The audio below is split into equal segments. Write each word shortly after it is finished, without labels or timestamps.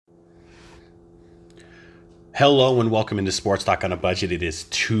Hello and welcome into Sports Talk on a Budget. It is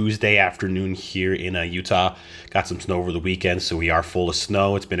Tuesday afternoon here in Utah. Got some snow over the weekend, so we are full of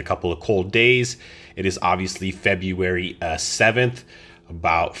snow. It's been a couple of cold days. It is obviously February 7th,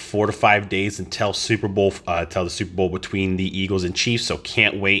 about 4 to 5 days until the Super Bowl between the Eagles and Chiefs. So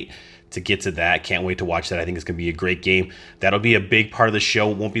can't wait to get to that. Can't wait to watch that. I think it's going to be a great game. That'll be a big part of the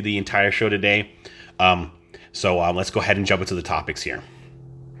show. It won't be the entire show today. So let's go ahead and jump into the topics here.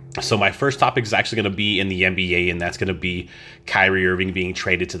 So my first topic is actually going to be in the NBA, and that's going to be Kyrie Irving being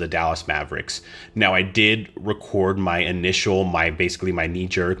traded to the Dallas Mavericks. Now, I did record my initial reaction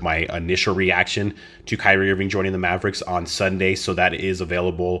to Kyrie Irving joining the Mavericks on Sunday, so that is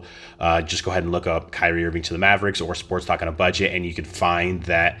available. Just go ahead and look up Kyrie Irving to the Mavericks or Sports Talk on a Budget, and you can find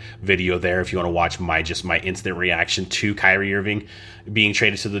that video there if you want to watch my instant reaction to Kyrie Irving being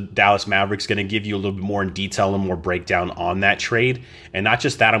traded to the Dallas Mavericks. Going to give you a little bit more in detail and more breakdown on that trade. And not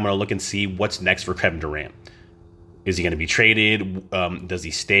just that, I'm going to look and see what's next for Kevin Durant. Is he going to be traded? Does he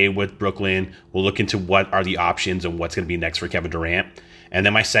stay with Brooklyn? We'll look into what are the options and what's going to be next for Kevin Durant. And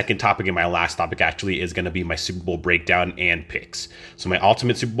then my second topic and my last topic actually is going to be my Super Bowl breakdown and picks. So my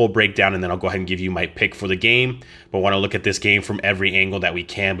ultimate Super Bowl breakdown, and then I'll go ahead and give you my pick for the game. But I want to look at this game from every angle that we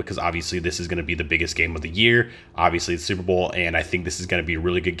can, because obviously this is going to be the biggest game of the year. Obviously it's Super Bowl, and I think this is going to be a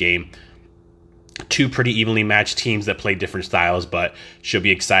really good game. Two pretty evenly matched teams that play different styles, but should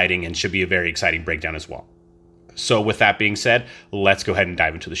be exciting and should be a very exciting breakdown as well. So with that being said, let's go ahead and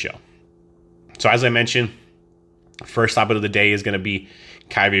dive into the show. So as I mentioned, first topic of the day is going to be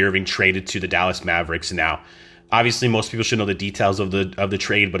Kyrie Irving traded to the Dallas Mavericks. Now, obviously, most people should know the details of the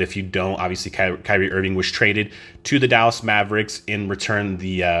trade, but if you don't, obviously Kyrie Irving was traded to the Dallas Mavericks. In return,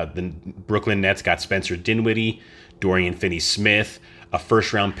 the Brooklyn Nets got Spencer Dinwiddie, Dorian Finney-Smith, a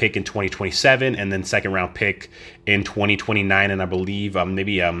first-round pick in 2027, and then second-round pick in 2029, and I believe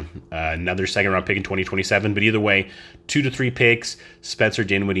another second-round pick in 2027. But either way, 2 to 3 picks, Spencer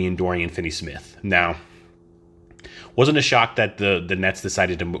Dinwiddie and Dorian Finney-Smith. Now, wasn't a shock that the Nets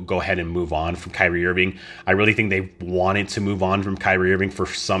decided to go ahead and move on from Kyrie Irving. I really think they wanted to move on from Kyrie Irving for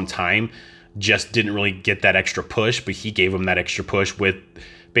some time, just didn't really get that extra push, but he gave them that extra push with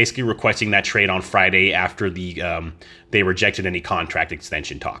basically requesting that trade on Friday after they rejected any contract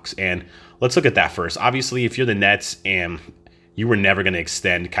extension talks. And let's look at that first. Obviously, if you're the Nets and you were never going to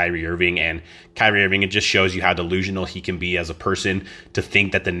extend Kyrie Irving, and Kyrie Irving, it just shows you how delusional he can be as a person to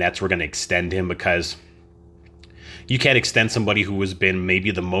think that the Nets were going to extend him, because you can't extend somebody who has been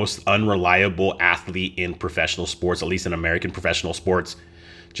maybe the most unreliable athlete in professional sports, at least in American professional sports.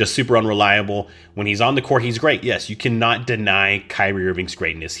 Just super unreliable. When he's on the court, he's great. Yes, you cannot deny Kyrie Irving's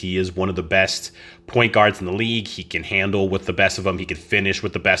greatness. He is one of the best point guards in the league. He can handle with the best of them. He can finish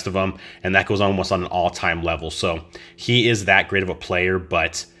with the best of them. And that goes almost on an all-time level. So he is that great of a player.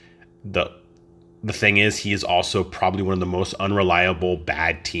 But the thing is, he is also probably one of the most unreliable,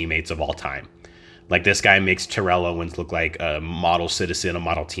 bad teammates of all time. Like, this guy makes Terrell Owens look like a model citizen, a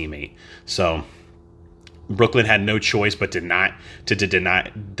model teammate. So Brooklyn had no choice but to deny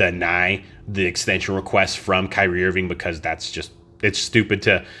the extension request from Kyrie Irving, because it's stupid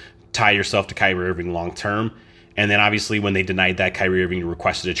to tie yourself to Kyrie Irving long term. And then obviously when they denied that, Kyrie Irving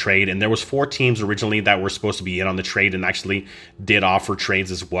requested a trade, and there was 4 teams originally that were supposed to be in on the trade and actually did offer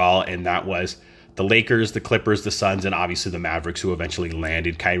trades as well, and that was the Lakers, the Clippers, the Suns, and obviously the Mavericks, who eventually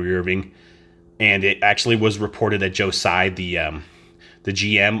landed Kyrie Irving. And it actually was reported that Joe Tsai, the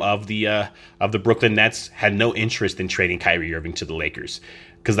GM of the Brooklyn Nets, had no interest in trading Kyrie Irving to the Lakers,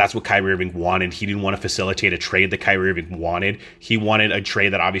 because that's what Kyrie Irving wanted. He didn't want to facilitate a trade that Kyrie Irving wanted. He wanted a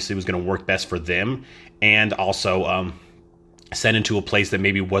trade that obviously was going to work best for them, and also send him to a place that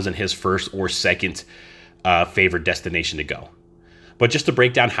maybe wasn't his first or second favorite destination to go. But just to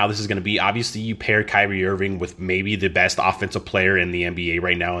break down how this is going to be, obviously you pair Kyrie Irving with maybe the best offensive player in the NBA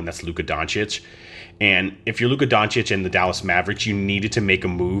right now, and that's Luka Doncic. And if you're Luka Doncic and the Dallas Mavericks, you needed to make a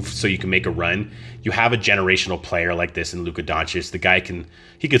move so you can make a run. You have a generational player like this in Luka Doncic. The guy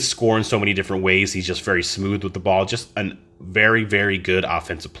he could score in so many different ways. He's just very smooth with the ball, just a very, very good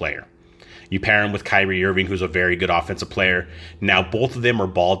offensive player. You pair him with Kyrie Irving, who's a very good offensive player. Now, both of them are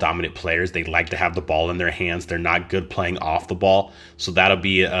ball-dominant players. They like to have the ball in their hands. They're not good playing off the ball. So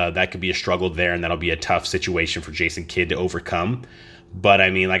that could be a struggle there, and that'll be a tough situation for Jason Kidd to overcome. But, I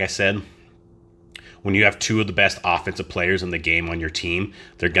mean, like I said, when you have 2 of the best offensive players in the game on your team,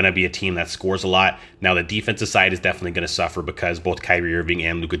 they're going to be a team that scores a lot. Now, the defensive side is definitely going to suffer, because both Kyrie Irving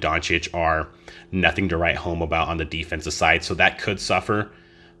and Luka Doncic are nothing to write home about on the defensive side. So that could suffer.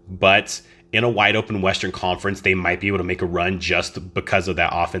 But in a wide open Western Conference, they might be able to make a run just because of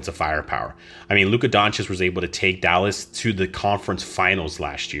that offensive firepower. I mean, Luka Doncic was able to take Dallas to the conference finals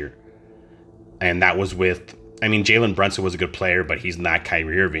last year. And that was with I mean, Jalen Brunson was a good player, but he's not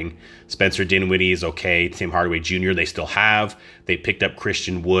Kyrie Irving. Spencer Dinwiddie is okay. Tim Hardaway Jr. they still have. They picked up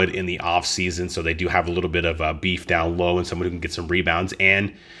Christian Wood in the offseason, so they do have a little bit of beef down low and someone who can get some rebounds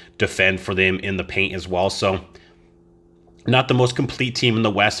and defend for them in the paint as well. So not the most complete team in the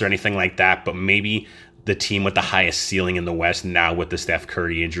West or anything like that, but maybe the team with the highest ceiling in the West now with the Steph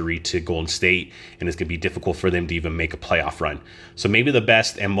Curry injury to Golden State, and it's going to be difficult for them to even make a playoff run. So maybe the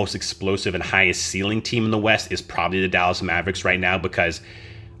best and most explosive and highest ceiling team in the West is probably the Dallas Mavericks right now, because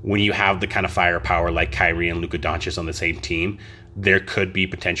when you have the kind of firepower like Kyrie and Luka Doncic on the same team, there could be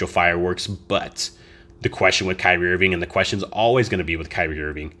potential fireworks. But the question with Kyrie Irving, and the question's always going to be with Kyrie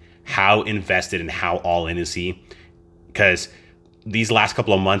Irving, how invested and how all in is he? Because these last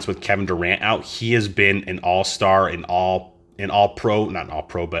couple of months with Kevin Durant out, he has been an all-star, an all-pro, not an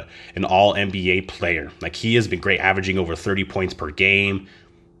all-pro, but an all-NBA player. Like, he has been great, averaging over 30 points per game,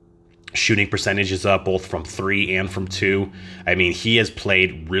 shooting percentages up both from 3 and from 2. I mean, he has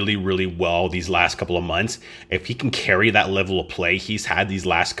played really, really well these last couple of months. If he can carry that level of play he's had these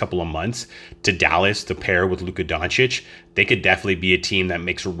last couple of months to Dallas to pair with Luka Doncic, they could definitely be a team that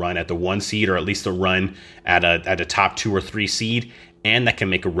makes a run at the 1 seed, or at least a run at a top 2 or 3 seed, and that can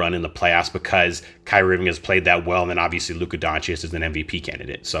make a run in the playoffs because Kyrie Irving has played that well. And then obviously Luka Doncic is an MVP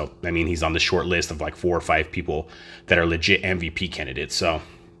candidate. So, I mean, he's on the short list of like 4 or 5 people that are legit MVP candidates. So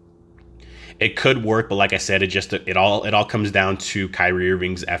it could work, but like I said, it all comes down to Kyrie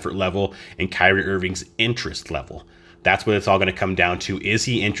Irving's effort level and Kyrie Irving's interest level. That's what it's all going to come down to. Is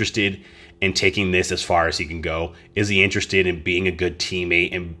he interested in taking this as far as he can go? Is he interested in being a good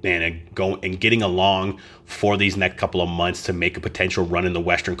teammate and getting along for these next couple of months to make a potential run in the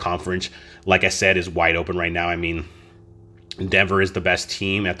Western Conference? Like I said, is wide open right now. I mean, Denver is the best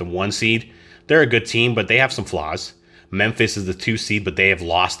team at the 1 seed. They're a good team, but they have some flaws. Memphis is the 2 seed, but they have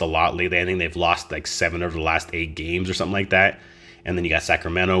lost a lot lately. I think they've lost like 7 over the last 8 games or something like that. And then you got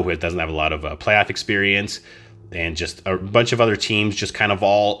Sacramento, who doesn't have a lot of playoff experience, and just a bunch of other teams just kind of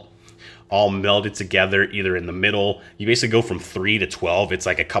all melded together, either in the middle. You basically go from 3 to 12. It's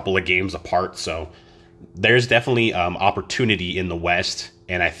like a couple of games apart. So there's definitely opportunity in the West.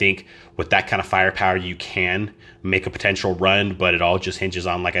 And I think with that kind of firepower, you can make a potential run, but it all just hinges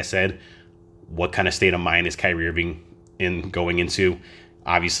on, like I said, what kind of state of mind is Kyrie Irving going into.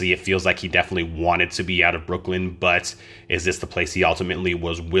 Obviously, it feels like he definitely wanted to be out of Brooklyn, but is this the place he ultimately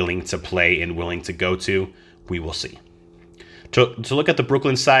was willing to play and willing to go to? We will see. To look at the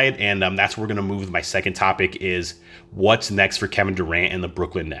Brooklyn side, and that's where we're going to move. My second topic is what's next for Kevin Durant and the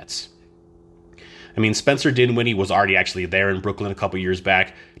Brooklyn Nets. I mean, Spencer Dinwiddie was already actually there in Brooklyn a couple years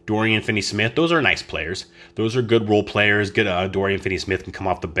back. Dorian Finney-Smith, those are nice players. Those are good role players. Good. Dorian Finney-Smith can come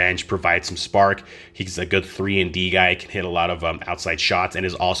off the bench, provide some spark. He's a good 3-and-D guy, can hit a lot of outside shots, and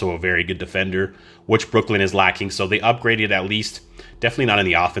is also a very good defender, which Brooklyn is lacking. So they upgraded at least, definitely not on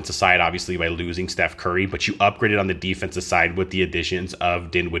the offensive side, obviously, by losing Steph Curry, but you upgraded on the defensive side with the additions of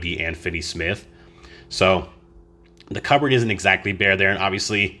Dinwiddie and Finney-Smith. So the cupboard isn't exactly bare there, and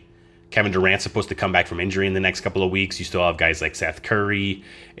obviously Kevin Durant's supposed to come back from injury in the next couple of weeks. You still have guys like Seth Curry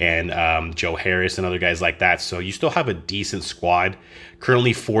and Joe Harris and other guys like that. So you still have a decent squad.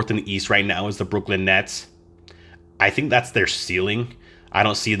 Currently 4th in the East right now is the Brooklyn Nets. I think that's their ceiling. I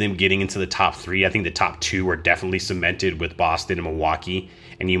don't see them getting into the top 3. I think the top 2 are definitely cemented with Boston and Milwaukee.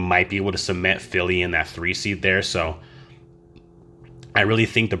 And you might be able to cement Philly in that 3 seed there. So I really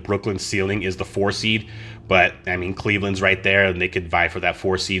think the Brooklyn ceiling is the 4 seed. But, I mean, Cleveland's right there, and they could vie for that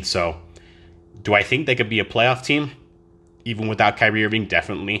 4 seed. So, do I think they could be a playoff team, even without Kyrie Irving?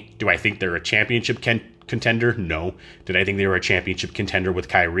 Definitely. Do I think they're a championship contender? No. Did I think they were a championship contender with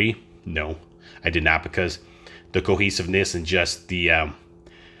Kyrie? No, I did not, because the cohesiveness and just the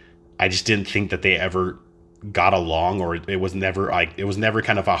I just didn't think that they ever got along, or it was never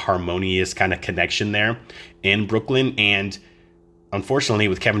kind of a harmonious kind of connection there in Brooklyn. And unfortunately,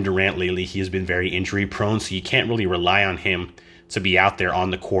 with Kevin Durant lately, he has been very injury prone, so you can't really rely on him to be out there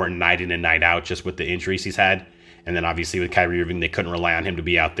on the court night in and night out just with the injuries he's had. And then obviously with Kyrie Irving, they couldn't rely on him to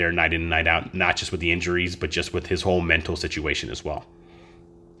be out there night in and night out, not just with the injuries, but just with his whole mental situation as well.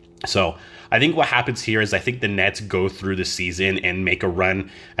 So I think what happens here is I think the Nets go through the season and make a run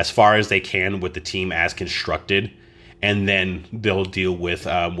as far as they can with the team as constructed. And then they'll deal with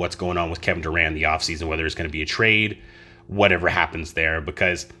what's going on with Kevin Durant in the offseason, whether it's going to be a trade, whatever happens there,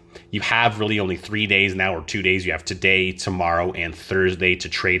 because you have really only 3 days now, or 2 days. You have today, tomorrow, and Thursday to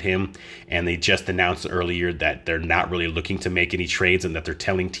trade him. And they just announced earlier that they're not really looking to make any trades, and that they're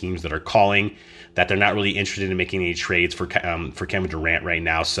telling teams that are calling that they're not really interested in making any trades for Kevin Durant right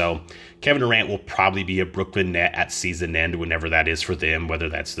now. So Kevin Durant will probably be a Brooklyn Net at season end, whenever that is for them, whether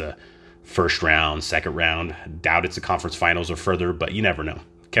that's the first round, second round. Doubt it's the conference finals or further, but you never know.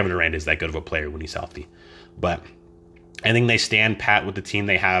 Kevin Durant is that good of a player when he's healthy. But I think they stand pat with the team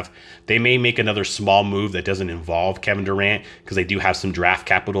they have. They may make another small move that doesn't involve Kevin Durant because they do have some draft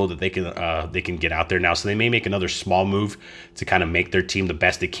capital that they can get out there now. So they may make another small move to kind of make their team the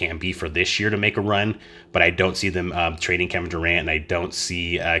best it can be for this year to make a run. But I don't see them trading Kevin Durant, and I don't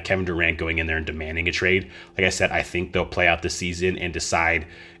see Kevin Durant going in there and demanding a trade. Like I said, I think they'll play out the season and decide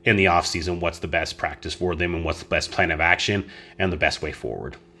in the offseason what's the best practice for them and what's the best plan of action and the best way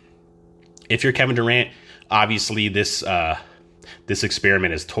forward. If you're Kevin Durant, obviously this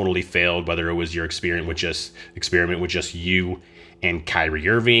experiment has totally failed, whether it was your experiment with just you and Kyrie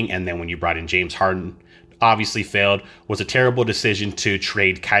Irving, and then when you brought in James Harden, obviously failed. Was a terrible decision to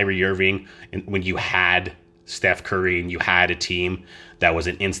trade Kyrie Irving when you had Steph Curry and you had a team that was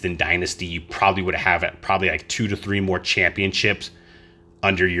an instant dynasty. You probably would have probably like 2 to 3 more championships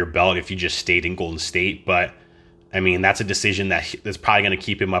under your belt if you just stayed in Golden State. But I mean, that's a decision that's probably going to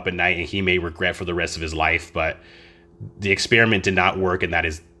keep him up at night and he may regret for the rest of his life. But the experiment did not work, and that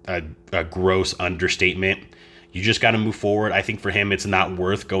is a gross understatement. You just got to move forward. I think for him, it's not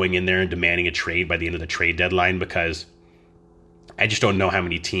worth going in there and demanding a trade by the end of the trade deadline, because I just don't know how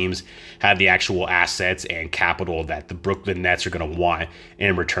many teams have the actual assets and capital that the Brooklyn Nets are going to want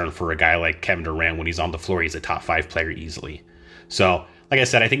in return for a guy like Kevin Durant. When he's on the floor, he's a top 5 player easily. So, like I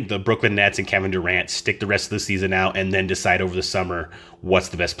said, I think the Brooklyn Nets and Kevin Durant stick the rest of the season out and then decide over the summer what's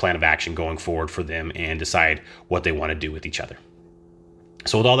the best plan of action going forward for them and decide what they want to do with each other.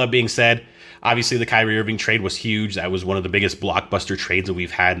 So with all that being said, obviously the Kyrie Irving trade was huge. That was one of the biggest blockbuster trades that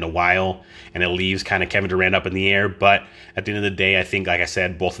we've had in a while, and it leaves kind of Kevin Durant up in the air. But at the end of the day, I think, like I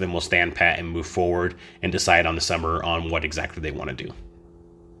said, both of them will stand pat and move forward and decide on the summer on what exactly they want to do.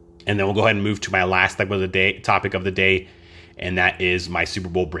 And then we'll go ahead and move to my last topic of the day, and that is my Super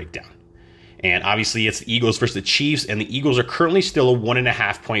Bowl breakdown. And obviously it's the Eagles versus the Chiefs, and the Eagles are currently still a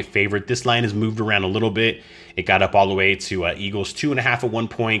 1.5 point favorite. This line has moved around a little bit. It got up all the way to Eagles 2.5 at one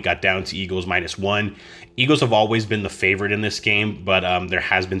point, got down to Eagles -1. Eagles have always been the favorite in this game, but there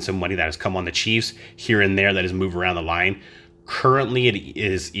has been some money that has come on the Chiefs here and there that has moved around the line. Currently it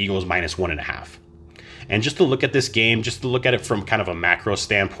is Eagles -1.5. And just to look at this game, just to look at it from kind of a macro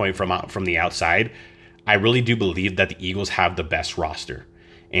standpoint from the outside, I really do believe that the Eagles have the best roster.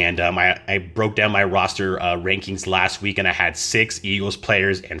 And I broke down my roster rankings last week, and I had 6 Eagles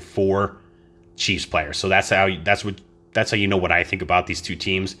players and 4 Chiefs players. So that's how you know what I think about these two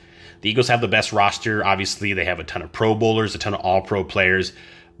teams. The Eagles have the best roster. Obviously, they have a ton of Pro Bowlers, a ton of All-Pro players,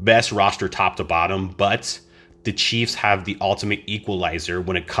 best roster top to bottom. But the Chiefs have the ultimate equalizer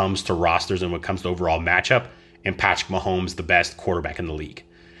when it comes to rosters and when it comes to overall matchup, and Patrick Mahomes, the best quarterback in the league.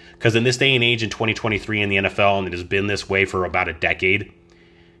 Because in this day and age in 2023 in the NFL, and it has been this way for about a decade,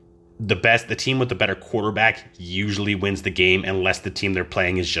 the team with the better quarterback usually wins the game unless the team they're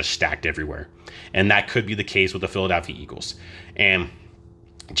playing is just stacked everywhere. And that could be the case with the Philadelphia Eagles. And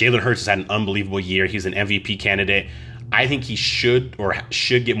Jalen Hurts has had an unbelievable year. He's an MVP candidate. I think he should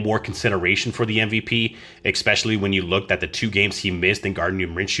get more consideration for the MVP, especially when you looked at the 2 games he missed and Gardner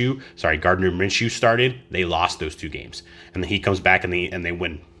Minshew started. They lost those 2 games. And then he comes back and they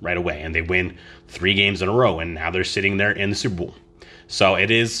win right away. And they win 3 games in a row. And now they're sitting there in the Super Bowl. So it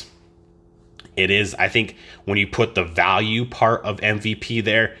is, I think, when you put the value part of MVP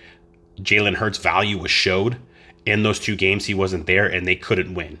there, Jalen Hurts' value was showed. In those 2 games, he wasn't there, and they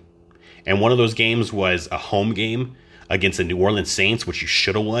couldn't win. And one of those games was a home game against the New Orleans Saints, which you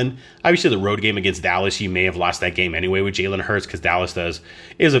should have won. Obviously, the road game against Dallas, you may have lost that game anyway with Jalen Hurts, because Dallas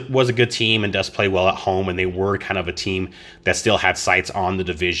was a good team and does play well at home, and they were kind of a team that still had sights on the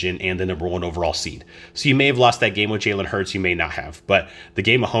division and the number 1 overall seed. So you may have lost that game with Jalen Hurts, you may not have. But the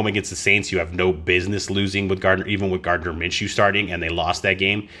game at home against the Saints, you have no business losing with Gardner, even with Gardner Minshew starting, and they lost that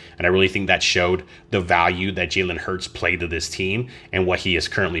game. And I really think that showed the value that Jalen Hurts played to this team and what he is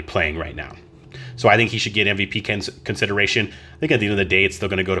currently playing right now. So I think he should get MVP consideration. I think at the end of the day, it's still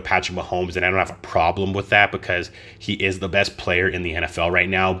going to go to Patrick Mahomes, and I don't have a problem with that because he is the best player in the NFL right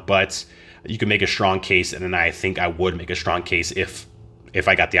now. But you can make a strong case, and I think I would make a strong case if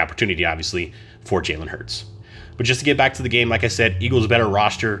I got the opportunity, obviously, for Jalen Hurts. But just to get back to the game, like I said, Eagles better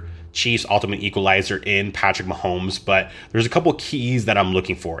roster, Chiefs ultimate equalizer in Patrick Mahomes. But there's a couple keys that I'm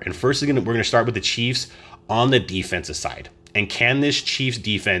looking for. And first, we're going to start with the Chiefs on the defensive side. And can this Chiefs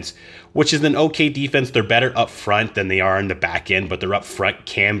defense, which is an okay defense, they're better up front than they are in the back end, but their up front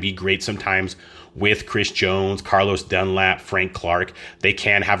can be great sometimes with Chris Jones, Carlos Dunlap, Frank Clark. They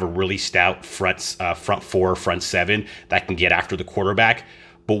can have a really stout front 4, front 7 that can get after the quarterback.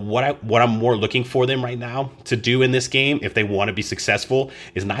 But what I'm more looking for them right now to do in this game, if they want to be successful,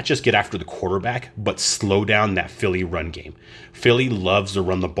 is not just get after the quarterback, but slow down that Philly run game. Philly loves to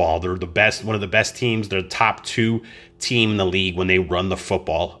run the ball. They're the best, one of the best teams. They're the top 2 team in the league when they run the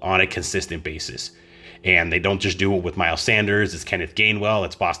football on a consistent basis. And they don't just do it with Miles Sanders. It's Kenneth Gainwell.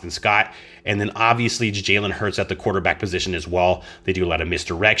 It's Boston Scott. And then obviously it's Jalen Hurts at the quarterback position as well. They do a lot of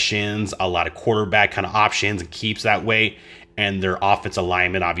misdirections, a lot of quarterback kind of options and keeps that way. And their offensive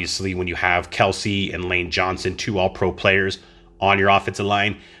alignment, obviously, when you have Kelsey and Lane Johnson, 2 all-pro players on your offensive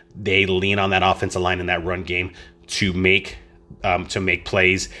line, they lean on that offensive line in that run game to make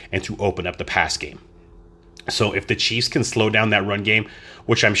plays and to open up the pass game. So if the Chiefs can slow down that run game,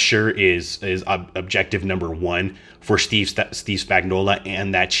 which I'm sure is objective number 1 for Steve Spagnuolo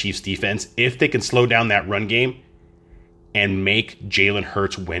and that Chiefs defense, if they can slow down that run game and make Jalen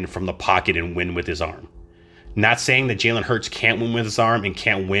Hurts win from the pocket and win with his arm. Not saying that Jalen Hurts can't win with his arm and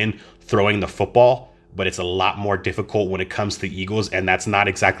can't win throwing the football, but it's a lot more difficult when it comes to the Eagles, and that's not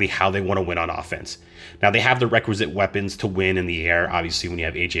exactly how they want to win on offense. Now, they have the requisite weapons to win in the air. Obviously, when you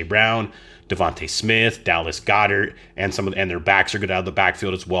have A.J. Brown, Devontae Smith, Dallas Goedert, and their backs are good out of the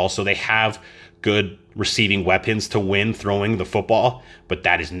backfield as well. So they have good receiving weapons to win throwing the football, but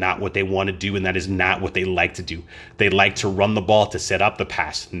that is not what they want to do, and that is not what they like to do. They like to run the ball to set up the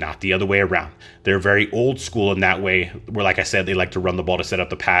pass, not the other way around. They're very old school in that way, where, like I said, they like to run the ball to set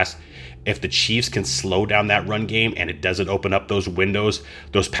up the pass. If the Chiefs can slow down that run game and it doesn't open up those windows,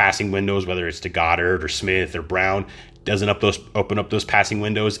 those passing windows, whether it's to Goddard or Smith or Brown, doesn't open up those passing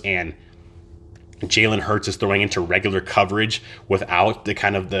windows, and Jalen Hurts is throwing into regular coverage without the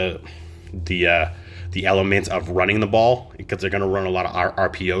kind of the elements of running the ball, because they're going to run a lot of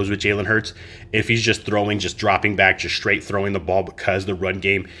RPOs with Jalen Hurts. If he's just dropping back, just straight throwing the ball because the run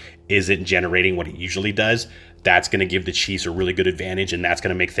game isn't generating what it usually does, that's going to give the Chiefs a really good advantage, and that's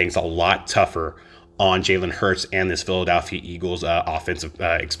going to make things a lot tougher on Jalen Hurts and this Philadelphia Eagles offensive,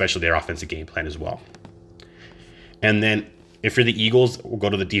 especially their offensive game plan as well. And then if you're the Eagles, we'll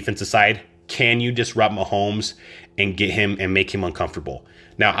go to the defensive side. Can you disrupt Mahomes and get him and make him uncomfortable?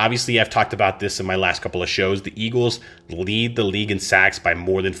 Now, obviously, I've talked about this in my last couple of shows. The Eagles lead the league in sacks by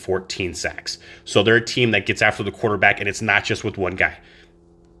more than 14 sacks. So they're a team that gets after the quarterback, and it's not just with one guy.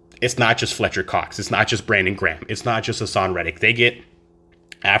 It's not just Fletcher Cox. It's not just Brandon Graham. It's not just Hassan Reddick. They get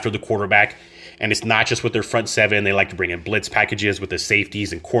after the quarterback, and it's not just with their front 7. They like to bring in blitz packages with the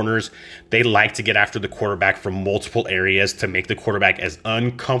safeties and corners. They like to get after the quarterback from multiple areas to make the quarterback as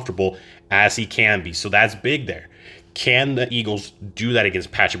uncomfortable as he can be. So that's big there. Can the Eagles do that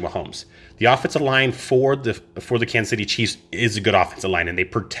against Patrick Mahomes? The offensive line for the Kansas City Chiefs is a good offensive line, and they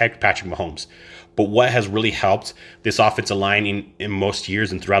protect Patrick Mahomes. But what has really helped this offensive line in most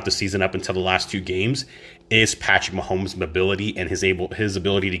years and throughout the season up until the last 2 games is Patrick Mahomes' ability and his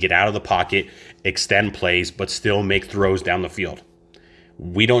ability to get out of the pocket, extend plays, but still make throws down the field.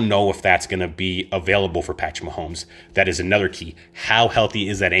 We don't know if that's going to be available for Patrick Mahomes. That is another key. How healthy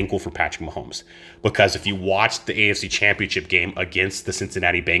is that ankle for Patrick Mahomes? Because if you watch the AFC Championship game against the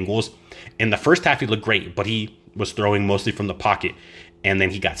Cincinnati Bengals, in the first half he looked great, but he was throwing mostly from the pocket. And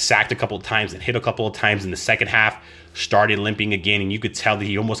then he got sacked a couple of times and hit a couple of times in the second half, started limping again, and you could tell that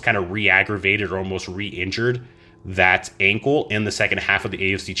he almost kind of re-aggravated or almost re-injured that ankle in the second half of the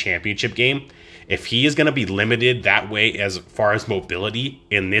AFC Championship game. If he is going to be limited that way as far as mobility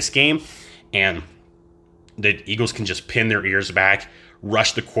in this game, and the Eagles can just pin their ears back,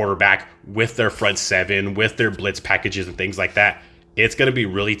 rush the quarterback with their front 7, with their blitz packages and things like that, it's going to be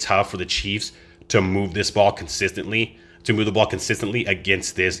really tough for the Chiefs to move the ball consistently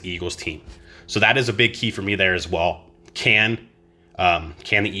against this Eagles team. So that is a big key for me there as well. Can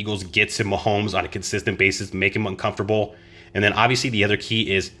the Eagles get to Mahomes on a consistent basis, make him uncomfortable? And then obviously the other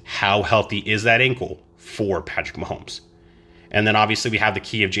key is how healthy is that ankle for Patrick Mahomes? And then obviously we have the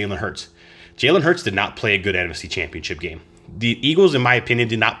key of Jalen Hurts. Jalen Hurts did not play a good NFC Championship game. The Eagles, in my opinion,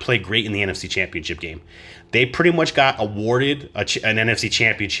 did not play great in the NFC Championship game. They pretty much got awarded an NFC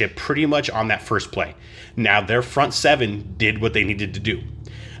Championship pretty much on that first play. Now, their front 7 did what they needed to do.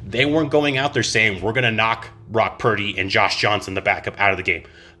 They weren't going out there saying, we're going to knock Brock Purdy and Josh Johnson, the backup, out of the game.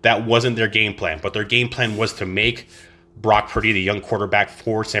 That wasn't their game plan, but their game plan was to make Brock Purdy, the young quarterback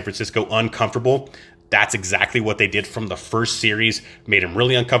for San Francisco, uncomfortable. That's exactly what they did from the first series. Made him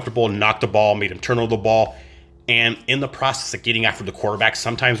really uncomfortable, knocked the ball, made him turn over the ball. And in the process of getting after the quarterback,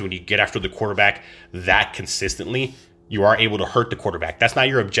 sometimes when you get after the quarterback that consistently, you are able to hurt the quarterback. That's not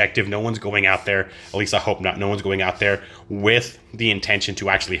your objective. No one's going out there, at least I hope not, no one's going out there with the intention to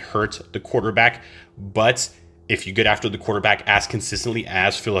actually hurt the quarterback. But if you get after the quarterback as consistently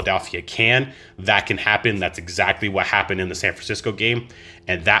as Philadelphia can, that can happen. That's exactly what happened in the San Francisco game.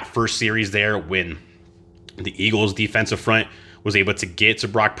 And that first series there, when the Eagles' defensive front was able to get to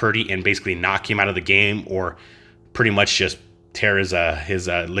Brock Purdy and basically knock him out of the game, or pretty much just tear his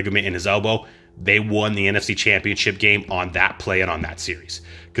ligament in his elbow, they won the NFC Championship game on that play and on that series.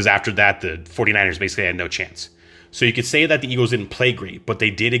 Because after that, the 49ers basically had no chance. So you could say that the Eagles didn't play great, but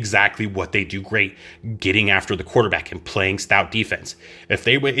they did exactly what they do great, getting after the quarterback and playing stout defense. If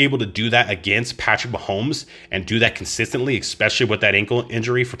they were able to do that against Patrick Mahomes and do that consistently, especially with that ankle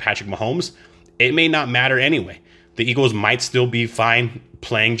injury for Patrick Mahomes, it may not matter anyway. The Eagles might still be fine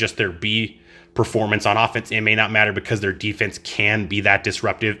playing just their B performance on offense. It may not matter because their defense can be that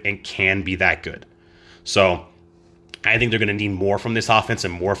disruptive and can be that good. So I think they're going to need more from this offense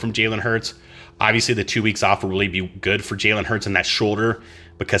and more from Jalen Hurts. Obviously, the 2 weeks off will really be good for Jalen Hurts in that shoulder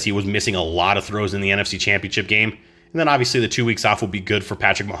because he was missing a lot of throws in the NFC Championship game. And then obviously the 2 weeks off will be good for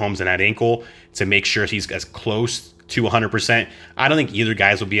Patrick Mahomes in that ankle to make sure he's as close to 100%. I don't think either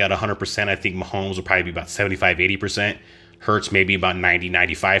guys will be at 100%. I think Mahomes will probably be about 75, 80%. Hurts maybe about 90,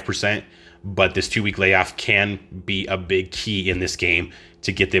 95%. But this 2 week layoff can be a big key in this game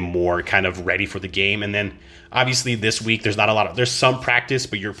to get them more kind of ready for the game. And then obviously this week, there's some practice,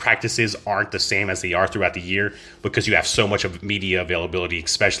 but your practices aren't the same as they are throughout the year because you have so much of media availability,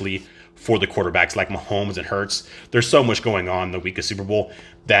 especially for the quarterbacks like Mahomes and Hurts. There's so much going on the week of Super Bowl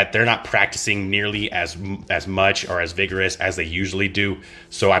that they're not practicing nearly as much or as vigorous as they usually do.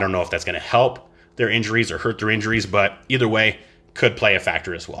 So I don't know if that's going to help their injuries or hurt their injuries, but either way, could play a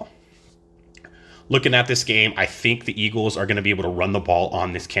factor as well. Looking at this game, I think the Eagles are going to be able to run the ball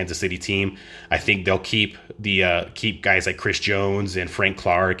on this Kansas City team. I think they'll keep guys like Chris Jones and Frank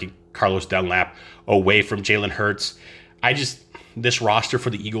Clark and Carlos Dunlap away from Jalen Hurts. This roster for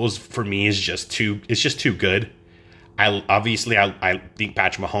the Eagles for me is just too good. I think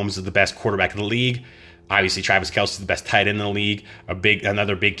Patrick Mahomes is the best quarterback in the league. Obviously, Travis Kelce is the best tight end in the league.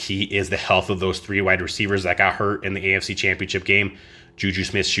 Another big key is the health of those three wide receivers that got hurt in the AFC Championship game. Juju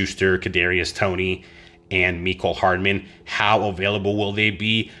Smith-Schuster, Kadarius Toney, and Mecole Hardman. How available will they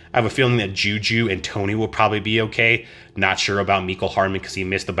be? I have a feeling that Juju and Toney will probably be okay. Not sure about Mecole Hardman because he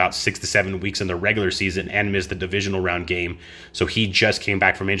missed about 6 to 7 weeks in the regular season and missed the divisional round game. So he just came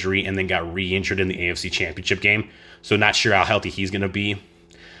back from injury and then got re-injured in the AFC Championship game. So not sure how healthy he's going to be.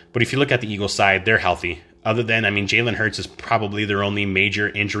 But if you look at the Eagles side, they're healthy. Jalen Hurts is probably their only major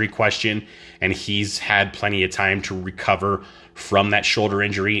injury question, and he's had plenty of time to recover from that shoulder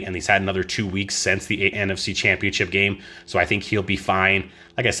injury, and he's had another 2 weeks since the NFC Championship game, so I think he'll be fine.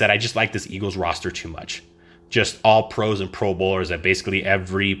 Like I said, I just like this Eagles roster too much. Just all pros and Pro Bowlers at basically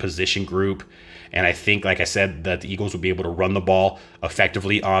every position group, and I think, like I said, that the Eagles will be able to run the ball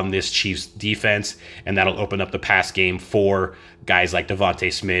effectively on this Chiefs defense, and that'll open up the pass game for guys like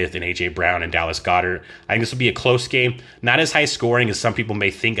Devontae Smith and A.J. Brown and Dallas Goedert. I think this will be a close game. Not as high scoring as some people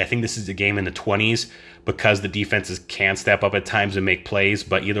may think. I think this is a game in the 20s because the defenses can step up at times and make plays,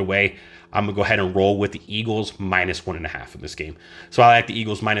 but either way, I'm going to go ahead and roll with the Eagles -1.5 in this game. So I like the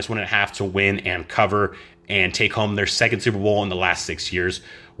Eagles -1.5 to win and cover and take home their second Super Bowl in the last 6 years,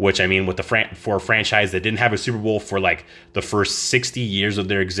 which, for a franchise that didn't have a Super Bowl for like the first 60 years of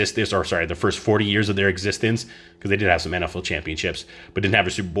their existence, the first 40 years of their existence, because they did have some NFL championships, but didn't have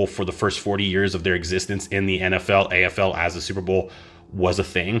a Super Bowl for the first 40 years of their existence in the NFL, AFL as the Super Bowl was a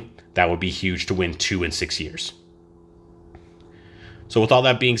thing. That would be huge to win 2 in 6 years. So with all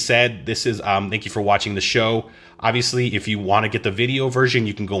that being said, this is thank you for watching the show. Obviously, if you want to get the video version,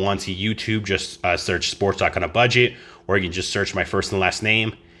 you can go onto YouTube, just search Sports Talk on a Budget, or you can just search my first and last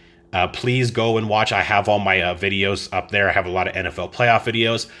name. Please go and watch. I have all my videos up there. I have a lot of NFL playoff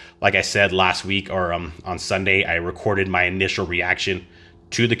videos. Like I said last week or on Sunday, I recorded my initial reaction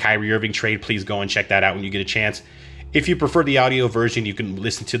to the Kyrie Irving trade. Please go and check that out when you get a chance. If you prefer the audio version, you can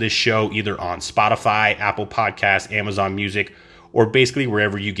listen to this show either on Spotify, Apple Podcasts, Amazon Music, or basically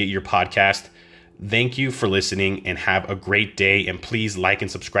wherever you get your podcast. Thank you for listening and have a great day. And please like and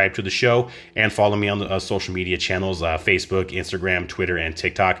subscribe to the show and follow me on the social media channels, Facebook, Instagram, Twitter, and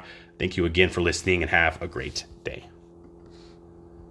TikTok. Thank you again for listening and have a great day.